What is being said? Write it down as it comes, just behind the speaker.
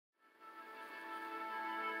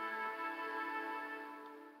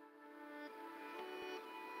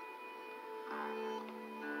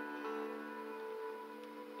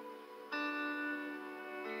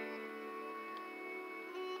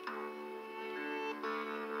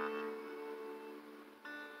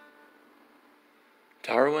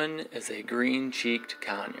Darwin is a green-cheeked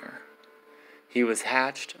conure. He was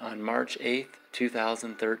hatched on March 8,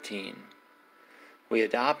 2013. We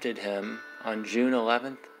adopted him on June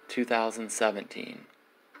 11, 2017.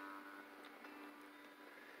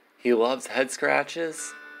 He loves head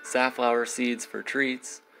scratches, safflower seeds for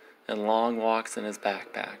treats, and long walks in his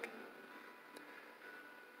backpack.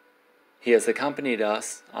 He has accompanied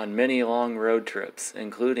us on many long road trips,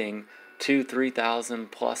 including 2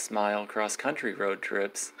 3,000-plus mile cross-country road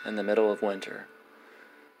trips in the middle of winter,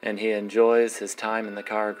 and he enjoys his time in the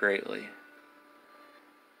car greatly.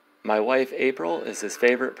 My wife April is his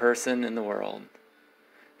favorite person in the world.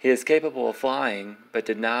 He is capable of flying, but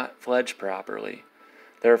did not fledge properly.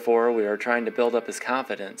 Therefore, we are trying to build up his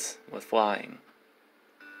confidence with flying.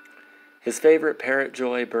 His favorite parrot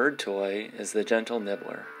joy bird toy is the gentle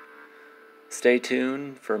nibbler. Stay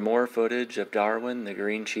tuned for more footage of Darwin the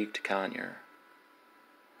green-cheeked conure.